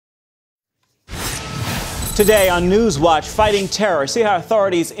Today on NewsWatch, fighting terror. See how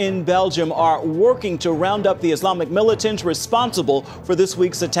authorities in Belgium are working to round up the Islamic militants responsible for this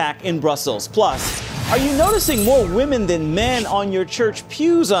week's attack in Brussels. Plus, are you noticing more women than men on your church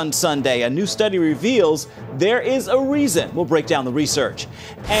pews on Sunday? A new study reveals there is a reason. We'll break down the research.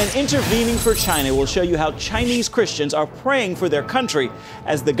 And intervening for China will show you how Chinese Christians are praying for their country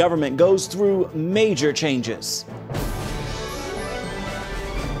as the government goes through major changes.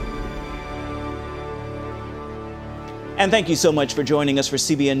 And thank you so much for joining us for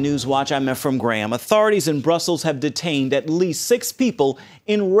CBN NewsWatch. I'm Ephraim Graham. Authorities in Brussels have detained at least 6 people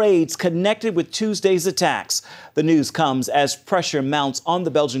in raids connected with Tuesday's attacks. The news comes as pressure mounts on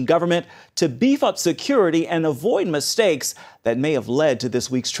the Belgian government to beef up security and avoid mistakes that may have led to this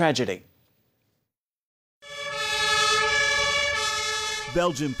week's tragedy.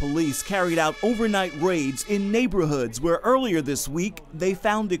 Belgian police carried out overnight raids in neighborhoods where earlier this week they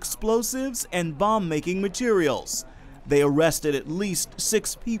found explosives and bomb-making materials. They arrested at least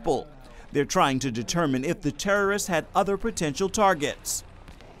 6 people. They're trying to determine if the terrorists had other potential targets.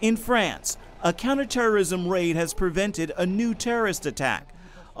 In France, a counterterrorism raid has prevented a new terrorist attack.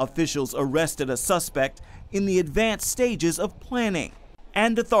 Officials arrested a suspect in the advanced stages of planning.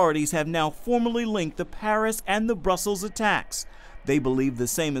 And authorities have now formally linked the Paris and the Brussels attacks. They believe the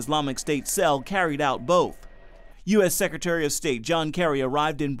same Islamic State cell carried out both. U.S. Secretary of State John Kerry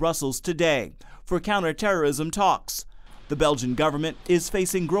arrived in Brussels today for counterterrorism talks. The Belgian government is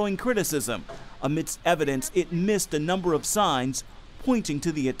facing growing criticism amidst evidence it missed a number of signs pointing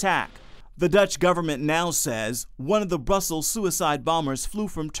to the attack. The Dutch government now says one of the Brussels suicide bombers flew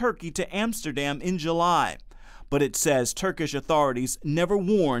from Turkey to Amsterdam in July. But it says Turkish authorities never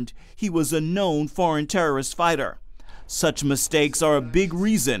warned he was a known foreign terrorist fighter. Such mistakes are a big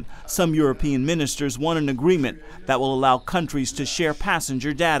reason some European ministers want an agreement that will allow countries to share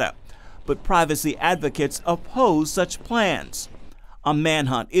passenger data. But privacy advocates oppose such plans. A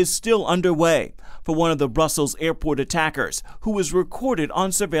manhunt is still underway for one of the Brussels airport attackers who was recorded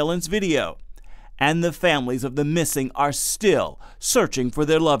on surveillance video. And the families of the missing are still searching for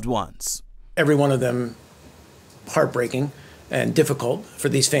their loved ones. Every one of them heartbreaking and difficult for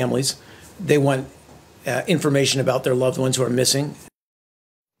these families. They want information about their loved ones who are missing.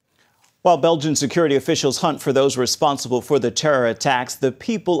 While Belgian security officials hunt for those responsible for the terror attacks, the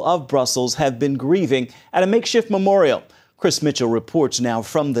people of Brussels have been grieving at a makeshift memorial. Chris Mitchell reports now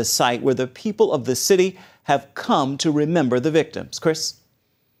from the site where the people of the city have come to remember the victims. Chris?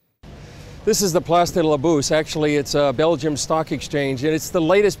 This is the Place de la Bourse. Actually, it's Belgium Stock Exchange, and it's the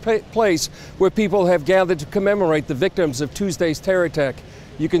latest place where people have gathered to commemorate the victims of Tuesday's terror attack.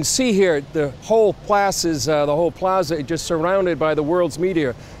 You can see here the whole place is the whole plaza just surrounded by the world's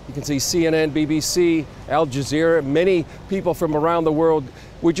media. You can see CNN, BBC, Al Jazeera, many people from around the world,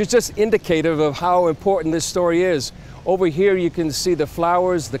 which is just indicative of how important this story is. Over here you can see the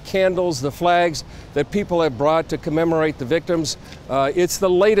flowers, the candles, the flags that people have brought to commemorate the victims. It's the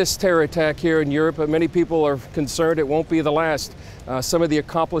latest terror attack here in Europe, but many people are concerned it won't be the last. Some of the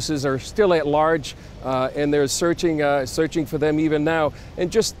accomplices are still at large, and they're searching for them even now.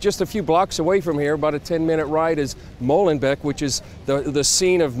 And just a few blocks away from here, about a 10-minute ride, is Molenbeek, which is the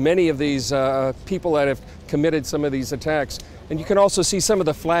scene of many of these people that have committed some of these attacks. And you can also see some of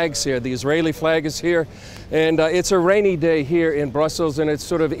the flags here. The Israeli flag is here. And it's a rainy day here in Brussels, and it's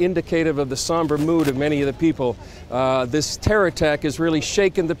sort of indicative of the somber mood of many of the people. This terror attack has really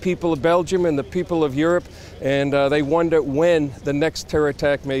shaken the people of Belgium and the people of Europe, and they wonder when the next terror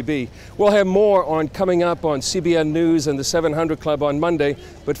attack may be. We'll have more coming up on CBN News and the 700 Club on Monday.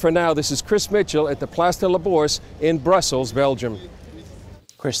 But for now, this is Chris Mitchell at the Place de la Bourse in Brussels, Belgium.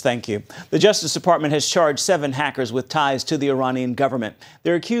 Chris, thank you. The Justice Department has charged 7 hackers with ties to the Iranian government.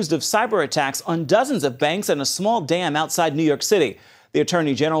 They're accused of cyber attacks on dozens of banks and a small dam outside New York City. The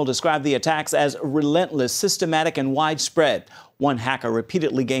Attorney General described the attacks as relentless, systematic, and widespread. One hacker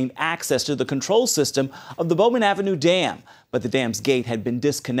repeatedly gained access to the control system of the Bowman Avenue Dam, but the dam's gate had been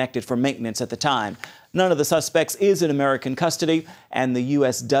disconnected for maintenance at the time. None of the suspects is in American custody, and the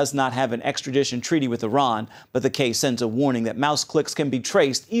U.S. does not have an extradition treaty with Iran, but the case sends a warning that mouse clicks can be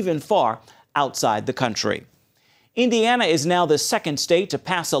traced even far outside the country. Indiana is now the second state to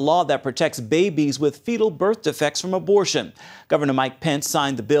pass a law that protects babies with fetal birth defects from abortion. Governor Mike Pence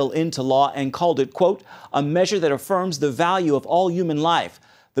signed the bill into law and called it, quote, a measure that affirms the value of all human life.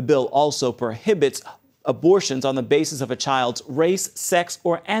 The bill also prohibits abortions on the basis of a child's race, sex,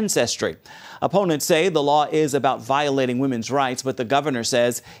 or ancestry. Opponents say the law is about violating women's rights, but the governor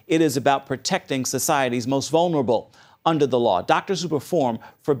says it is about protecting society's most vulnerable. Under the law, doctors who perform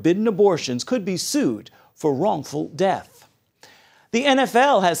forbidden abortions could be sued for wrongful death. The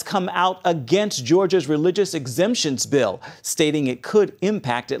NFL has come out against Georgia's religious exemptions bill, stating it could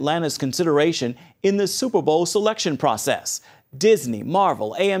impact Atlanta's consideration in the Super Bowl selection process. Disney,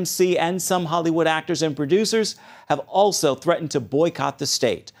 Marvel, AMC, and some Hollywood actors and producers have also threatened to boycott the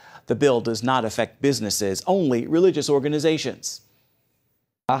state. The bill does not affect businesses, only religious organizations.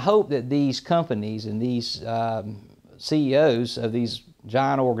 I hope that these companies and these CEOs of these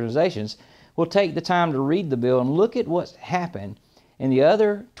giant organizations will take the time to read the bill and look at what's happened in the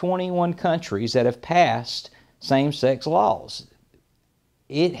other 21 countries that have passed same-sex laws.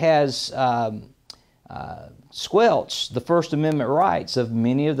 It has squelched the First Amendment rights of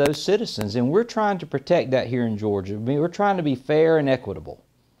many of those citizens, and we're trying to protect that here in Georgia. I mean, we're trying to be fair and equitable.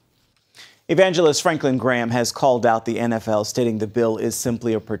 Evangelist Franklin Graham has called out the NFL, stating the bill is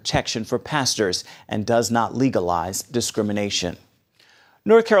simply a protection for pastors and does not legalize discrimination.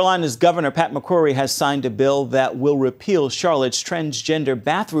 North Carolina's Governor Pat McCrory has signed a bill that will repeal Charlotte's transgender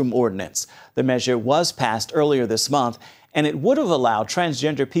bathroom ordinance. The measure was passed earlier this month, and it would have allowed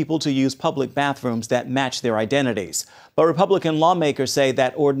transgender people to use public bathrooms that match their identities. But Republican lawmakers say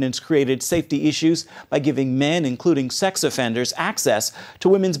that ordinance created safety issues by giving men, including sex offenders, access to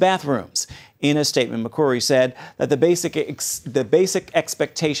women's bathrooms. In a statement, McCrory said that the basic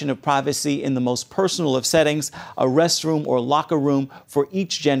expectation of privacy in the most personal of settings, a restroom or locker room for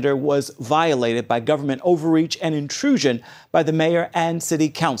each gender, was violated by government overreach and intrusion by the mayor and city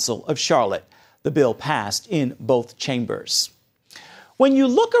council of Charlotte. The bill passed in both chambers. When you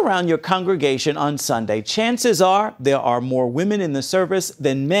look around your congregation on Sunday, chances are there are more women in the service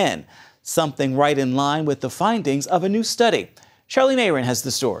than men, something right in line with the findings of a new study. Charlene Aaron has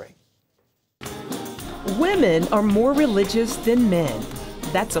the story. Women are more religious than men.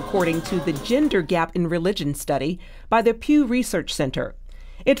 That's according to the Gender Gap in Religion study by the Pew Research Center.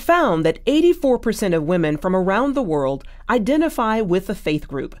 It found that 84% of women from around the world identify with a faith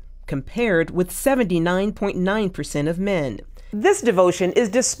group, compared with 79.9% of men. This devotion is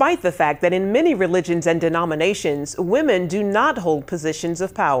despite the fact that in many religions and denominations, women do not hold positions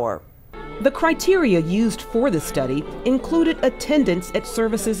of power. The criteria used for the study included attendance at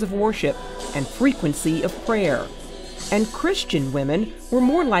services of worship and frequency of prayer. And Christian women were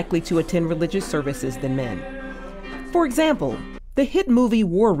more likely to attend religious services than men. For example, the hit movie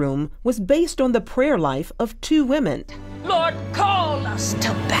War Room was based on the prayer life of two women. Lord, call us to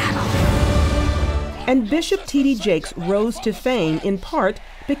battle. And Bishop T.D. Jakes rose to fame in part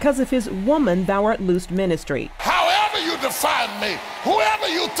because of his Woman Thou Art Loosed ministry. However you define me, whoever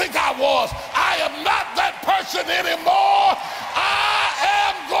you think I was, I am not that person anymore. I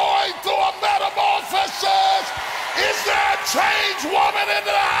am going through a metamorphosis. Is there a changed woman in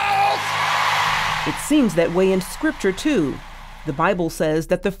the house? It seems that way in Scripture, too. The Bible says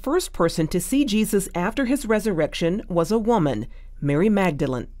that the first person to see Jesus after his resurrection was a woman, Mary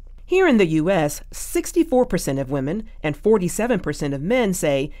Magdalene. Here in the U.S., 64% of women and 47% of men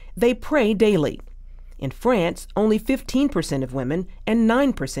say they pray daily. In France, only 15% of women and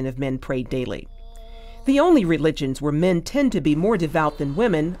 9% of men pray daily. The only religions where men tend to be more devout than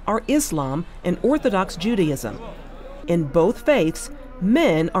women are Islam and Orthodox Judaism. In both faiths,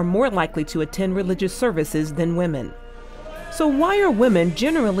 men are more likely to attend religious services than women. So why are women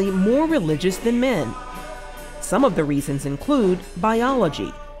generally more religious than men? Some of the reasons include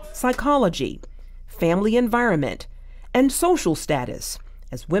biology, psychology, family environment, and social status,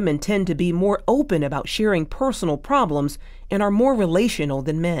 as women tend to be more open about sharing personal problems and are more relational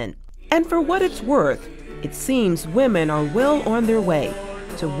than men. And for what it's worth, it seems women are well on their way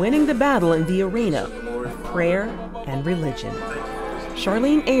to winning the battle in the arena of prayer and religion.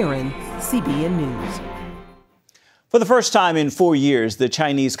 Charlene Aaron, CBN News. For the first time in 4 years, the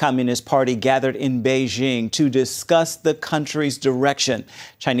Chinese Communist Party gathered in Beijing to discuss the country's direction.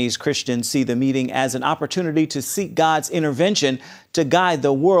 Chinese Christians see the meeting as an opportunity to seek God's intervention to guide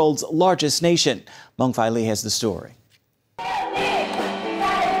the world's largest nation. Meng Fai Li has the story.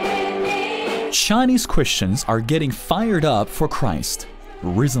 Chinese Christians are getting fired up for Christ.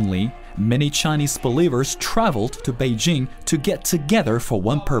 Recently, many Chinese believers traveled to Beijing to get together for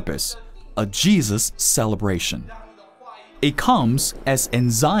one purpose: a Jesus celebration. It comes as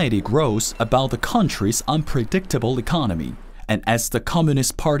anxiety grows about the country's unpredictable economy, and as the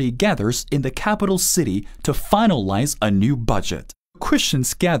Communist Party gathers in the capital city to finalize a new budget.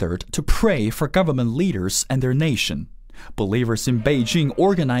 Christians gathered to pray for government leaders and their nation. Believers in Beijing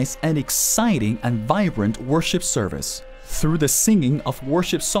organized an exciting and vibrant worship service. Through the singing of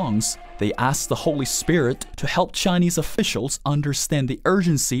worship songs, they asked the Holy Spirit to help Chinese officials understand the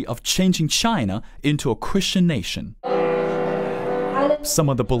urgency of changing China into a Christian nation. Some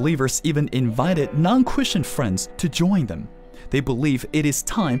of the believers even invited non-Christian friends to join them. they believe it is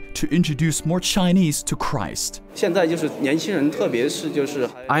time to introduce more Chinese to Christ.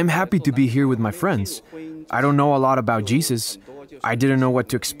 I'm happy to be here with my friends. I don't know a lot about Jesus. I didn't know what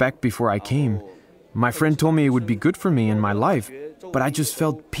to expect before I came. My friend told me it would be good for me in my life, but I just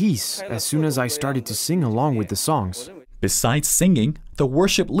felt peace as soon as I started to sing along with the songs. Besides singing, the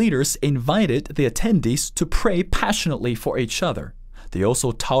worship leaders invited the attendees to pray passionately for each other. They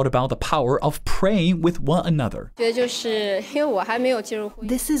also taught about the power of praying with one another. This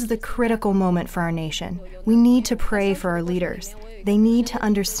is the critical moment for our nation. We need to pray for our leaders. They need to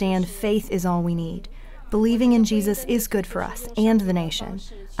understand faith is all we need. Believing in Jesus is good for us and the nation.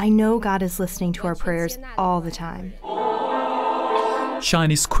 I know God is listening to our prayers all the time.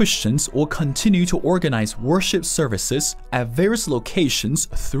 Chinese Christians will continue to organize worship services at various locations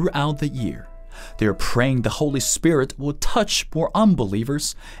throughout the year. They are praying the Holy Spirit will touch more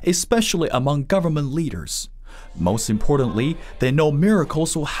unbelievers, especially among government leaders. Most importantly, they know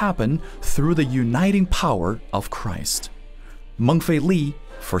miracles will happen through the uniting power of Christ. Mengfei Li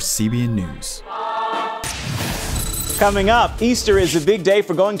for CBN News. Coming up, Easter is a big day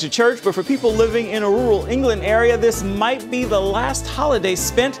for going to church, but for people living in a rural England area, this might be the last holiday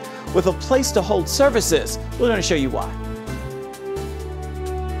spent with a place to hold services. We're going to show you why.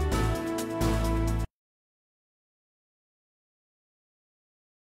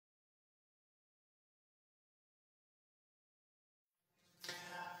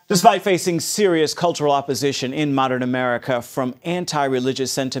 Despite facing serious cultural opposition in modern America from anti-religious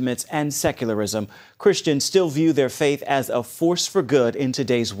sentiments and secularism, Christians still view their faith as a force for good in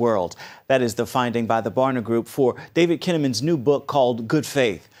today's world. That is the finding by the Barna Group for David Kinnaman's new book called Good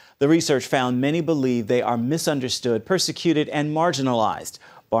Faith. The research found many believe they are misunderstood, persecuted, and marginalized.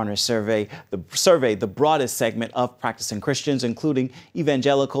 Barna surveyed the broadest segment of practicing Christians, including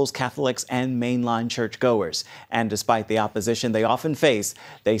evangelicals, Catholics, and mainline churchgoers. And despite the opposition they often face,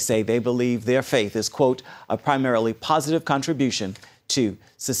 they say they believe their faith is, quote, a primarily positive contribution to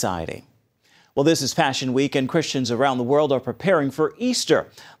society. Well, this is Passion Week, and Christians around the world are preparing for Easter.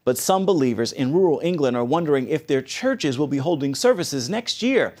 But some believers in rural England are wondering if their churches will be holding services next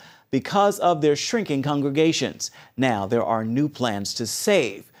year because of their shrinking congregations. Now there are new plans to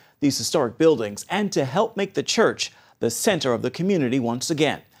save these historic buildings and to help make the church the center of the community once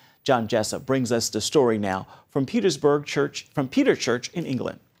again. John Jessup brings us the story now from Peter Church in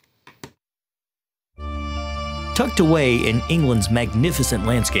England. Tucked away in England's magnificent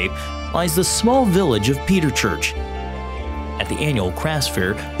landscape lies the small village of Peter Church. At the annual Crafts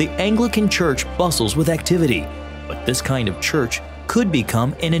Fair, the Anglican Church bustles with activity, but this kind of church could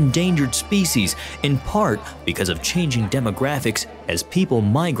become an endangered species, in part because of changing demographics as people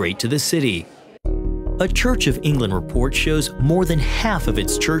migrate to the city. A Church of England report shows more than half of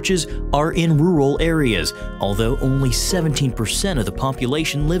its churches are in rural areas, although only 17% of the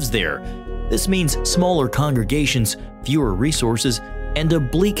population lives there. This means smaller congregations, fewer resources, and a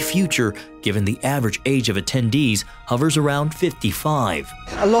bleak future given the average age of attendees hovers around 55.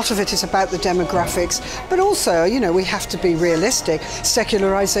 A lot of it is about the demographics, but also, we have to be realistic.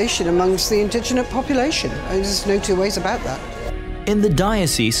 Secularization amongst the indigenous population. There's no two ways about that. In the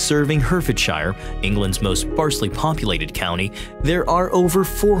diocese serving Hertfordshire, England's most sparsely populated county, there are over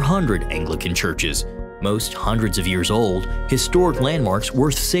 400 Anglican churches, most hundreds of years old, historic landmarks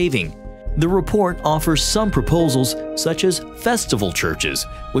worth saving. The report offers some proposals, such as festival churches,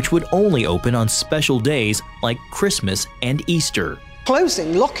 which would only open on special days like Christmas and Easter.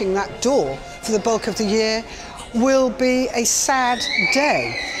 Locking that door for the bulk of the year will be a sad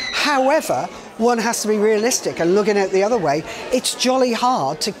day. However, one has to be realistic and looking at it the other way. It's jolly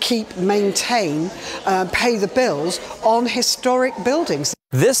hard to maintain, pay the bills on historic buildings.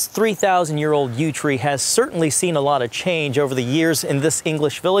 This 3,000-year-old yew tree has certainly seen a lot of change over the years in this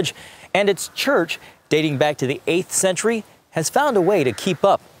English village, and its church, dating back to the 8th century, has found a way to keep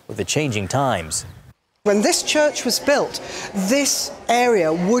up with the changing times. When this church was built, this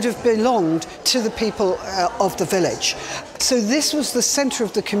area would have belonged to the people of the village. So this was the centre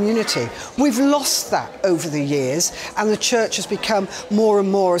of the community. We've lost that over the years, and the church has become more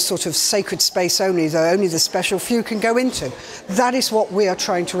and more a sort of sacred space only, that only the special few can go into. That is what we are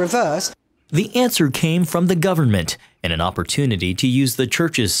trying to reverse. The answer came from the government and an opportunity to use the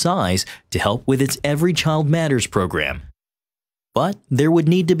church's size to help with its Every Child Matters program. But there would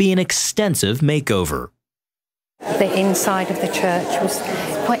need to be an extensive makeover. The inside of the church was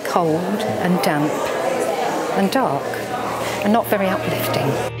quite cold and damp and dark and not very uplifting.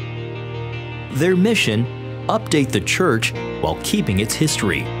 Their mission, update the church while keeping its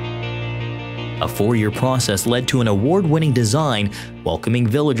history. A 4-year process led to an award-winning design welcoming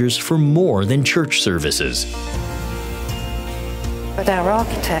villagers for more than church services. But our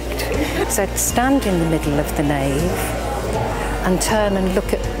architect said, stand in the middle of the nave and turn and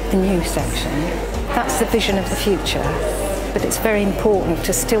look at the new section. That's the vision of the future, but it's very important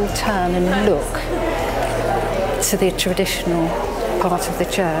to still turn and look to the traditional part of the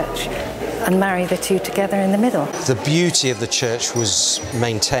church and marry the two together in the middle. The beauty of the church was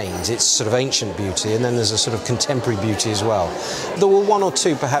maintained, its sort of ancient beauty, and then there's a sort of contemporary beauty as well. There were one or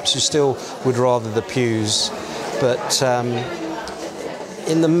two perhaps who still would rather the pews, but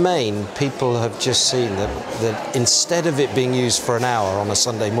in the main, people have just seen that instead of it being used for an hour on a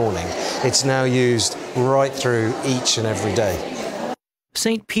Sunday morning, it's now used right through each and every day.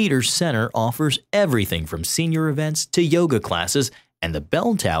 St. Peter's Center offers everything from senior events to yoga classes, and the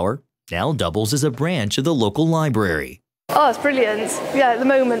bell tower now doubles as a branch of the local library. Oh, it's brilliant. Yeah, at the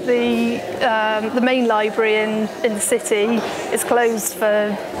moment the main library in the city is closed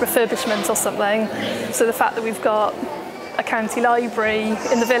for refurbishment or something. So the fact that we've got a county library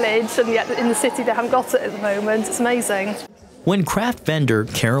in the village and yet in the city they haven't got it at the moment, it's amazing. When craft vendor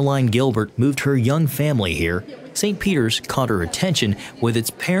Caroline Gilbert moved her young family here, St. Peter's caught her attention with its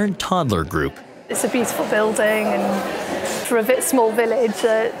parent-toddler group. It's a beautiful building, and for a small village,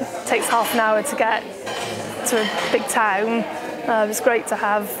 it takes half an hour to get to a big town. It's great to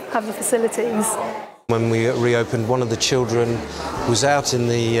have the facilities. When we reopened, one of the children was out in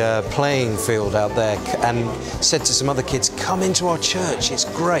the playing field out there and said to some other kids, come into our church, it's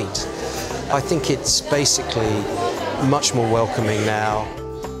great. I think it's basically much more welcoming now.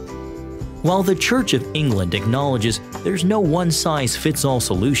 While the Church of England acknowledges there's no one-size-fits-all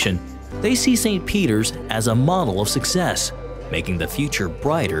solution, they see St. Peter's as a model of success, making the future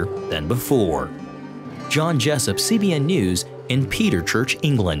brighter than before. John Jessup, CBN News in Peterchurch,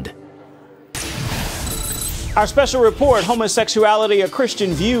 England. Our special report, Homosexuality, a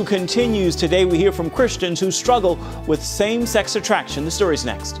Christian View, continues. Today we hear from Christians who struggle with same-sex attraction. The story's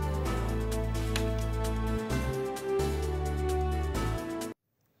next.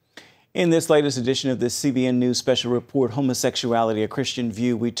 In this latest edition of this CBN News special report, Homosexuality, a Christian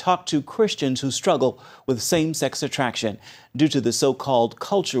View, we talk to Christians who struggle with same-sex attraction. Due to the so-called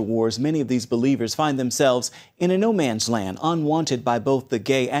culture wars, many of these believers find themselves in a no-man's land, unwanted by both the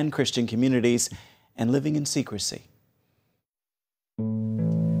gay and Christian communities, and living in secrecy.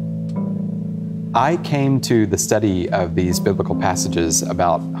 I came to the study of these biblical passages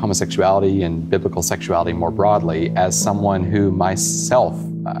about homosexuality and biblical sexuality more broadly as someone who myself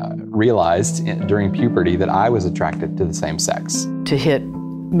realized during puberty that I was attracted to the same sex. To hit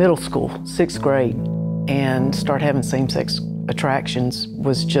middle school, 6th grade, and start having same-sex attractions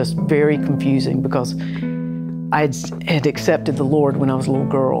was just very confusing because I had accepted the Lord when I was a little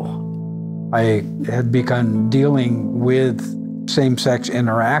girl. I had begun dealing with same-sex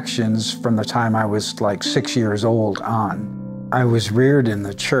interactions from the time I was like 6 years old on. I was reared in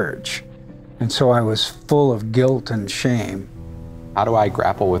the church, and so I was full of guilt and shame. How do I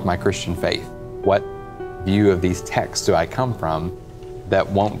grapple with my Christian faith? What view of these texts do I come from that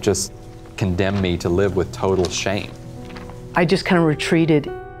won't just condemn me to live with total shame? I just kind of retreated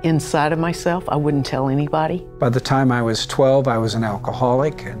inside of myself. I wouldn't tell anybody. By the time I was 12, I was an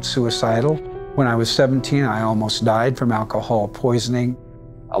alcoholic and suicidal. When I was 17, I almost died from alcohol poisoning.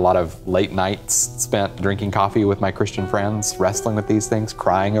 A lot of late nights spent drinking coffee with my Christian friends, wrestling with these things,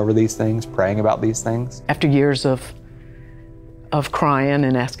 crying over these things, praying about these things. After years of crying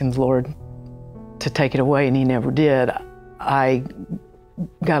and asking the Lord to take it away, and He never did, I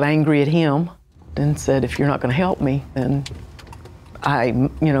got angry at Him and said, if you're not going to help me, then I,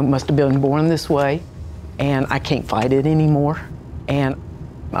 must have been born this way, and I can't fight it anymore. And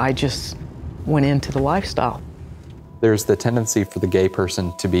I just went into the lifestyle. There's the tendency for the gay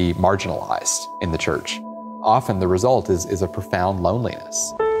person to be marginalized in the church. Often the result is a profound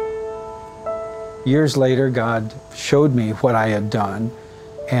loneliness. Years later, God showed me what I had done,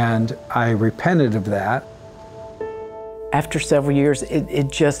 and I repented of that. After several years,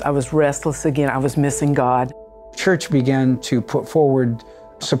 I was restless again. I was missing God. Church began to put forward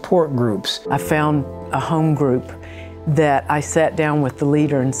support groups. I found a home group that I sat down with the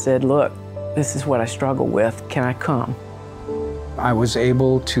leader and said, look, this is what I struggle with. Can I come? I was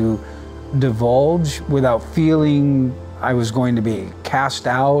able to divulge without feeling I was going to be cast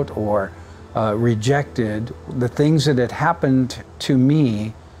out or rejected the things that had happened to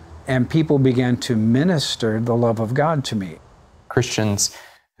me, and people began to minister the love of God to me. Christians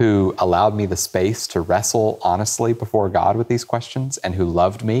who allowed me the space to wrestle honestly before God with these questions and who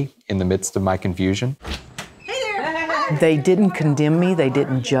loved me in the midst of my confusion. They didn't condemn me, they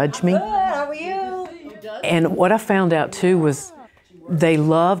didn't judge me. How are you? And what I found out too was they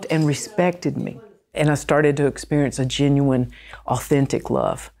loved and respected me. And I started to experience a genuine, authentic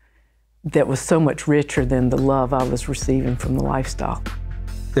love that was so much richer than the love I was receiving from the lifestyle.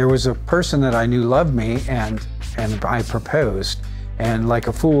 There was a person that I knew loved me, and I proposed. And like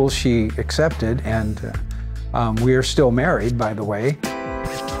a fool, she accepted, and we are still married, by the way.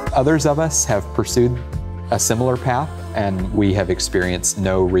 Others of us have pursued a similar path, and we have experienced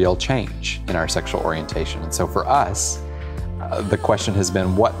no real change in our sexual orientation. And so for us, the question has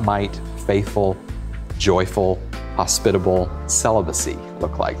been, what might faithful, joyful, hospitable celibacy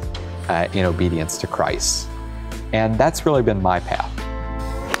look like in obedience to Christ? And that's really been my path.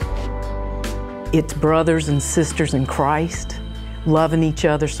 It's brothers and sisters in Christ, loving each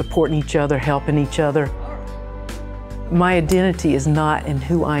other, supporting each other, helping each other. My identity is not in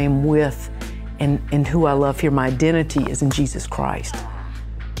who I am with and who I love here. My identity is in Jesus Christ.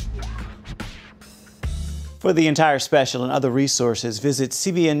 For the entire special and other resources, visit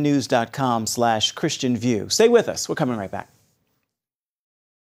cbnnews.com/ChristianView. Stay with us. We're coming right back.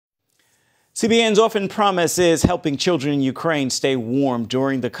 CBN's Orphan Promise is helping children in Ukraine stay warm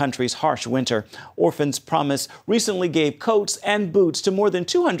during the country's harsh winter. Orphan's Promise recently gave coats and boots to more than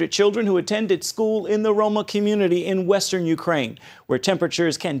 200 children who attended school in the Roma community in western Ukraine, where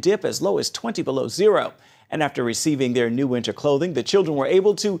temperatures can dip as low as 20 below zero. And after receiving their new winter clothing, the children were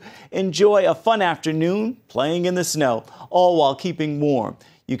able to enjoy a fun afternoon playing in the snow, all while keeping warm.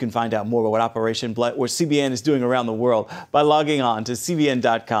 You can find out more about what what CBN is doing around the world by logging on to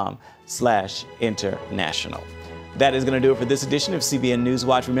cbn.com/international. That is going to do it for this edition of CBN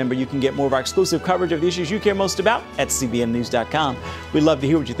NewsWatch. Remember, you can get more of our exclusive coverage of the issues you care most about at cbnnews.com. We'd love to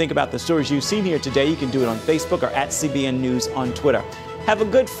hear what you think about the stories you've seen here today. You can do it on Facebook or at CBN News on Twitter. Have a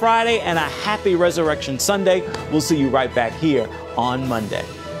good Friday and a happy Resurrection Sunday. We'll see you right back here on Monday.